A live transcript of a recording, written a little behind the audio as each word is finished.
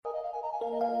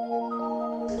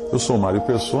Eu sou Mário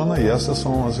Persona e essas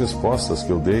são as respostas que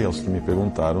eu dei aos que me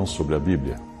perguntaram sobre a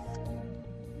Bíblia.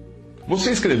 Você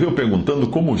escreveu perguntando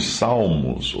como os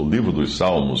Salmos, o livro dos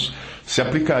Salmos, se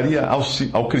aplicaria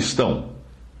ao cristão.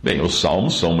 Bem, os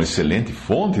Salmos são uma excelente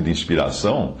fonte de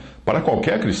inspiração para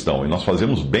qualquer cristão, e nós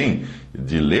fazemos bem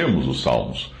de lermos os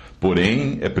Salmos.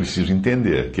 Porém, é preciso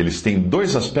entender que eles têm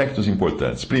dois aspectos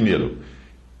importantes. Primeiro,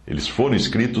 eles foram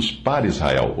escritos para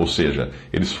Israel, ou seja,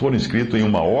 eles foram escritos em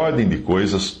uma ordem de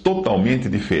coisas totalmente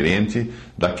diferente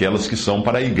daquelas que são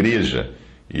para a igreja.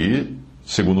 E,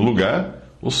 segundo lugar,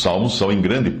 os Salmos são em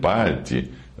grande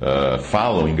parte,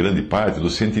 falam em grande parte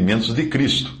dos sentimentos de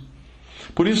Cristo.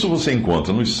 Por isso você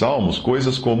encontra nos Salmos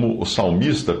coisas como o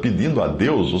salmista pedindo a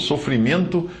Deus o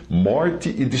sofrimento,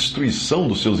 morte e destruição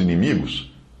dos seus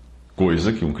inimigos.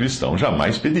 Coisa que um cristão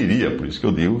jamais pediria, por isso que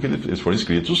eu digo que eles foram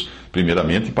escritos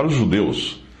primeiramente para os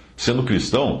judeus. Sendo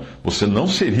cristão, você não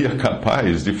seria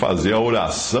capaz de fazer a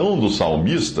oração do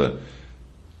salmista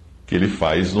que ele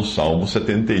faz no Salmo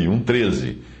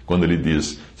 71:13, quando ele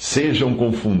diz: "Sejam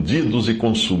confundidos e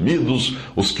consumidos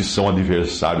os que são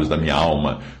adversários da minha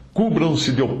alma,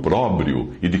 cubram-se de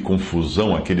opróbrio e de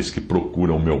confusão aqueles que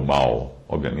procuram o meu mal."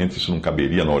 Obviamente isso não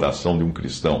caberia na oração de um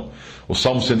cristão. O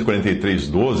Salmo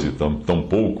 143:12,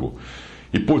 tampouco.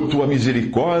 "E por tua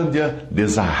misericórdia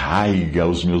desarraiga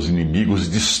os meus inimigos,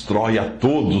 destrói a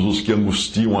todos os que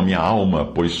angustiam a minha alma,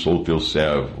 pois sou teu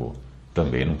servo."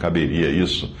 Também não caberia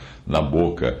isso na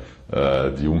boca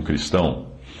de um cristão.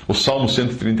 O Salmo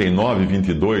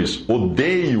 139:22,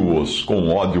 "Odeio-os com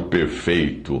ódio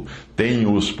perfeito,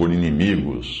 tenho-os por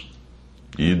inimigos."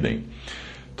 Idem.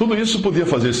 Tudo isso podia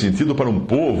fazer sentido para um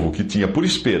povo que tinha por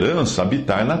esperança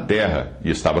habitar na terra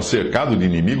e estava cercado de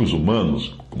inimigos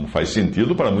humanos, como faz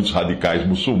sentido para muitos radicais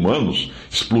muçulmanos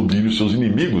explodirem os seus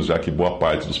inimigos, já que boa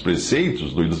parte dos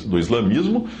preceitos do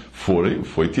islamismo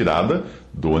foi tirada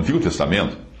do Antigo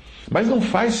Testamento. Mas não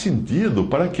faz sentido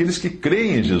para aqueles que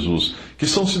creem em Jesus, que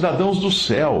são cidadãos do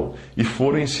céu e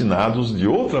foram ensinados de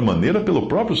outra maneira pelo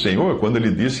próprio Senhor, quando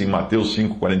ele disse em Mateus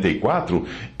 5:44,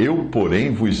 "Eu,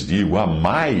 porém, vos digo,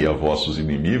 amai a vossos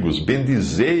inimigos,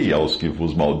 bendizei aos que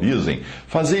vos maldizem,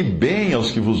 fazei bem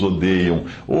aos que vos odeiam,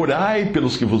 orai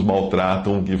pelos que vos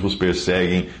maltratam, que vos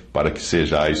perseguem, para que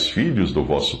sejais filhos do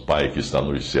vosso Pai que está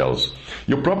nos céus."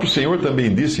 E o próprio Senhor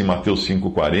também disse em Mateus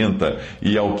 5:40,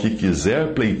 "E ao que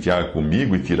quiser pleitear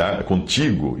comigo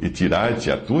contigo e tirar-te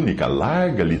a túnica,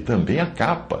 larga-lhe também a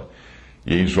capa."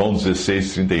 E em João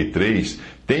 16:33,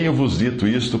 "Tenho-vos dito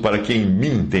isto para que em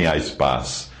mim tenhais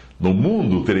paz. No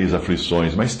mundo tereis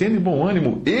aflições, mas tende bom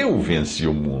ânimo, eu venci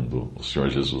o mundo," o Senhor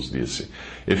Jesus disse.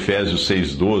 Efésios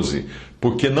 6:12,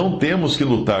 "Porque não temos que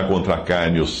lutar contra a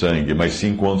carne e o sangue, mas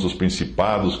sim contra os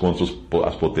principados, contra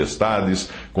as potestades,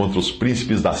 contra os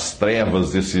príncipes das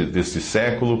trevas desse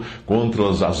século, contra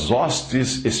as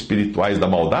hostes espirituais da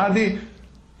maldade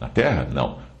na terra?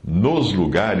 Não, nos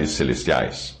lugares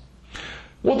celestiais."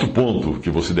 Outro ponto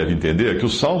que você deve entender é que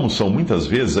os salmos são muitas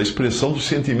vezes a expressão dos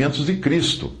sentimentos de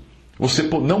Cristo. Você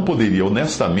não poderia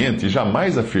honestamente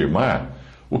jamais afirmar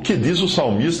o que diz o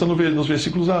salmista nos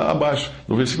versículos abaixo,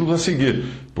 no versículo a seguir,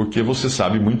 porque você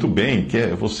sabe muito bem que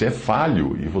você é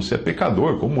falho e você é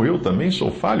pecador, como eu também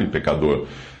sou falho e pecador.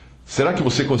 Será que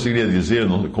você conseguiria dizer,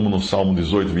 como no Salmo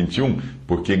 18:21,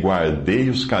 "Porque guardei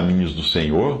os caminhos do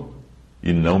Senhor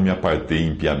e não me apartei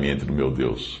impiamente do meu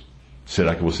Deus"?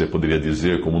 Será que você poderia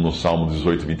dizer, como no Salmo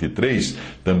 18:23,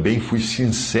 "Também fui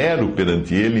sincero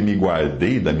perante ele e me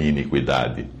guardei da minha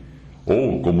iniquidade"?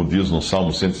 Ou, como diz no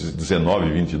Salmo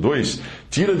 119:22,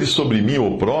 "Tira de sobre mim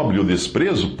o opróbrio e o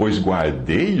desprezo, pois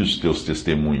guardei os teus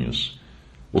testemunhos."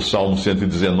 O Salmo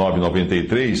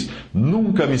 119:93,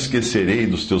 "Nunca me esquecerei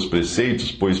dos teus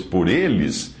preceitos, pois por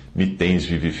eles me tens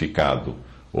vivificado."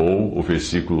 Ou o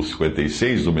versículo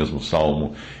 56 do mesmo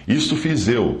Salmo, "Isto fiz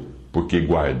eu, porque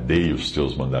guardei os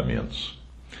teus mandamentos."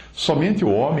 Somente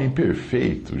o homem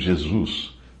perfeito,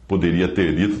 Jesus, poderia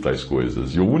ter dito tais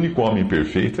coisas. E o único homem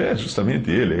perfeito é justamente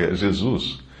ele, é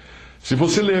Jesus. Se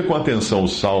você ler com atenção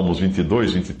os Salmos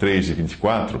 22, 23 e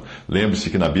 24, lembre-se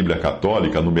que na Bíblia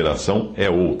Católica a numeração é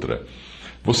outra.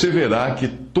 Você verá que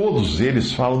todos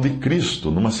eles falam de Cristo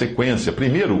numa sequência.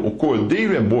 Primeiro, o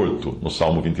cordeiro é morto, no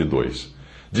Salmo 22.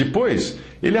 Depois,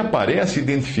 ele aparece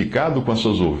identificado com as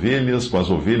suas ovelhas, com as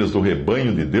ovelhas do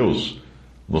rebanho de Deus,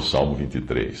 no Salmo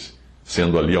 23,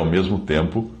 sendo ali ao mesmo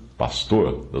tempo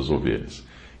pastor das ovelhas.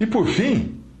 E por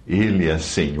fim, ele é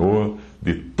Senhor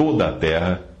de toda a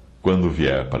terra quando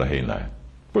vier para reinar.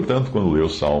 Portanto, quando lê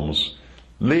os Salmos,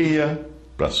 leia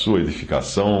para a sua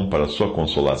edificação, para a sua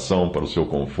consolação, para o seu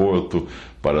conforto,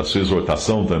 para a sua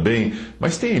exortação também.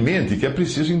 Mas tenha em mente que é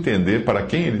preciso entender para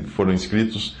quem eles foram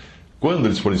escritos, quando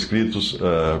eles foram escritos,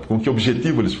 com que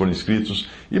objetivo eles foram escritos,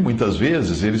 e muitas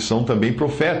vezes eles são também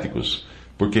proféticos,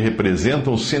 porque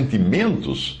representam os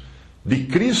sentimentos de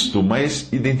Cristo,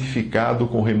 mas identificado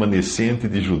com o remanescente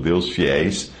de judeus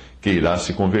fiéis que irá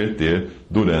se converter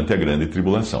durante a grande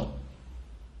tribulação.